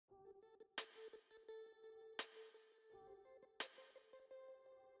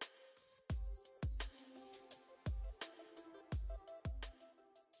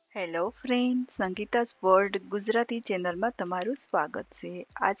Hello friend, સંગીતાસ world Gujarati ચેનલમાં તમારું સ્વાગત છે।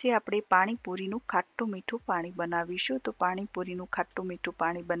 આજે આપણે પાણીપુરીનું ખાટું મીઠું પાણી બનાવીશું। તો પાણીપુરીનું ખાટું મીઠું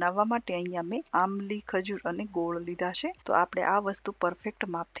પાણી બનાવવા માટે અહીંયા મેં આંબલી, ખજૂર અને ગોળ લીધા છે। તો આપણે આ વસ્તુ પરફેક્ટ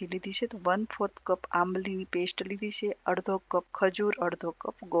માપથી લીધી છે। તો 1/4 કપ આંબલીની પેસ્ટ લીધી છે, અડધો કપ ખજૂર, અડધો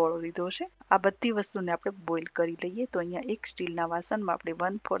કપ ગોળ લીધો છે। આ બધી વસ્તુને આપણે બોઇલ કરી લઈએ। તો અહીંયા એક સ્ટીલના વાસણમાં આપણે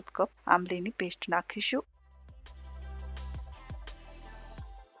 1/4 કપ આંબલીની પેસ્ટ નાખીશું,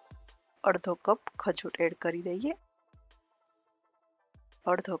 અડધો કપ ખજૂર એડ કરી દઈએ,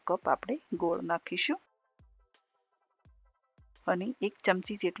 અડધો કપ આપણે ગોળ નાખીશું અને 1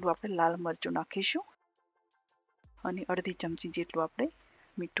 ચમચી જેટલું આપણે લાલ મરચું નાખીશું અને અડધી ચમચી જેટલું આપણે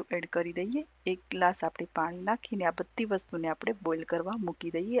મીઠું એડ કરી દઈએ। 1 ગ્લાસ આપણે પાણી નાખીને આ બધી વસ્તુને આપણે બોઇલ કરવા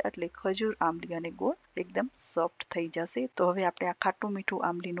મૂકી દઈએ, એટલે ખજૂર, આંબલી અને ગોળ એકદમ સોફ્ટ થઈ જશે। તો હવે આપણે આ ખાટું મીઠું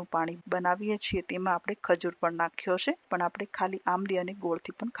આંબલીનું પાણી બનાવીએ છીએ તેમાં આપણે ખજૂર પણ નાખ્યો છે, પણ આપણે ખાલી આંબલી અને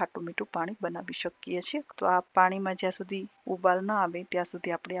ગોળથી પણ ખાટું મીઠું પાણી બનાવી શકીએ છીએ। તો આ પાણીમાં જ્યાં સુધી ઉબાલ ન આવે ત્યાં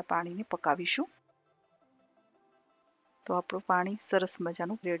સુધી આપણે આ પાણીને પકાવીશું। તો આપણું પાણી સરસ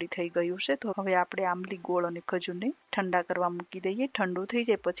મજાનું રેડી થઈ ગયું છે। તો હવે આપણે આંબલી, ગોળ અને ખજૂરને ઠંડા કરવા મૂકી દઈએ। ઠંડુ થઈ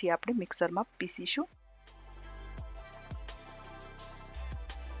જાય પછી આપણે મિક્સરમાં પીસીશું।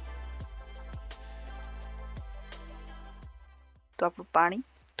 તો આપણું પાણી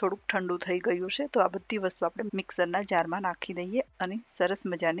થોડુંક ઠંડુ થઈ ગયું છે। તો આ બધી વસ્તુ આપણે મિક્સરના જારમાં નાખી દઈએ અને સરસ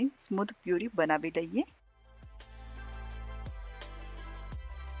મજાની સ્મૂથ પ્યુરી બનાવી લઈએ।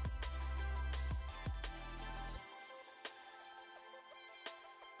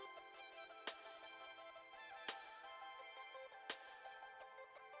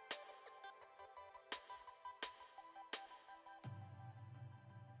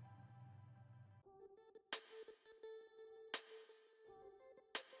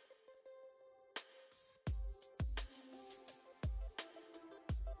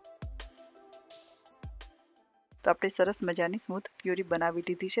 તો આપણે સરસ મજાની સ્મૂથ પ્યુરી બનાવી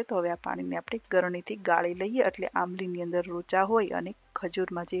લીધી છે। તો હવે આ પાણીને આપણે ગરણીથી ગાળી લઈએ, એટલે આંબલીની અંદર રોચા હોય અને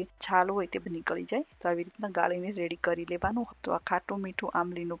ખજૂરમાં જે છાલ હોય તે નીકળી જાય। તો આવી રીતના ગાળીને રેડી કરી લેવાનું। તો આ ખાટું મીઠું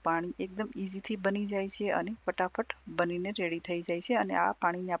આંબલીનું પાણી એકદમ ઇઝીથી બની જાય છે અને ફટાફટ બનીને રેડી થઈ જાય છે। અને આ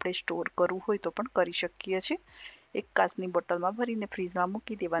પાણીને આપણે સ્ટોર કરવું હોય તો પણ કરી શકીએ છીએ। એક કાચની બોટલમાં ભરીને ફ્રીઝમાં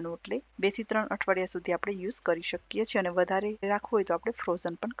મૂકી દેવાનું, એટલે 2 થી 3 અઠવાડિયા સુધી આપણે યુઝ કરી શકીએ છીએ અને વધારે રાખવું હોય તો આપણે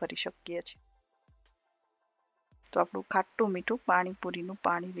ફ્રોઝન પણ કરી શકીએ છીએ। તો આપણું ખાટું મીઠું પાણીપુરીનું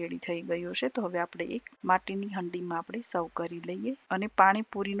પાણી રેડી થઈ ગયું છે। તો હવે આપણે એક માટીની હાંડીમાં આપણે સર્વ કરી લઈએ। અને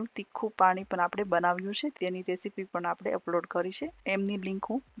પાણીપુરીનું તીખું પાણી પણ આપણે બનાવ્યું છે, તેની રેસીપી પણ આપણે અપલોડ કરી છે। એમની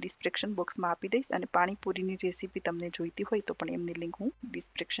લિંક હું ડિસ્ક્રિપ્શન બોક્સમાં આપી દઈશ, અને પાણીપુરીની રેસીપી તમને જોઈતી હોય તો પણ એમની લિંક હું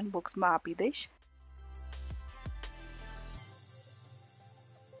ડિસ્ક્રિપ્શન બોક્સમાં આપી દઈશ।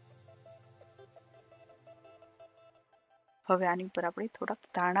 હવે આની ઉપર આપણે થોડાક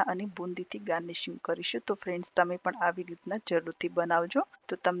ધાણા અને બુંદીથી ગાર્નિશિંગ કરીશું। તો ફ્રેન્ડ્સ, તમે પણ આવી રીતના જરૂરથી બનાવજો।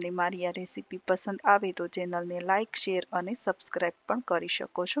 તો તમને મારી આ રેસીપી પસંદ આવે તો ચેનલને લાઇક, શેર અને સબસ્ક્રાઈબ પણ કરી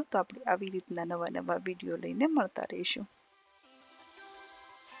શકો છો। તો આપણે આવી રીતના નવા વિડીયો લઈને મળતા રહીશું।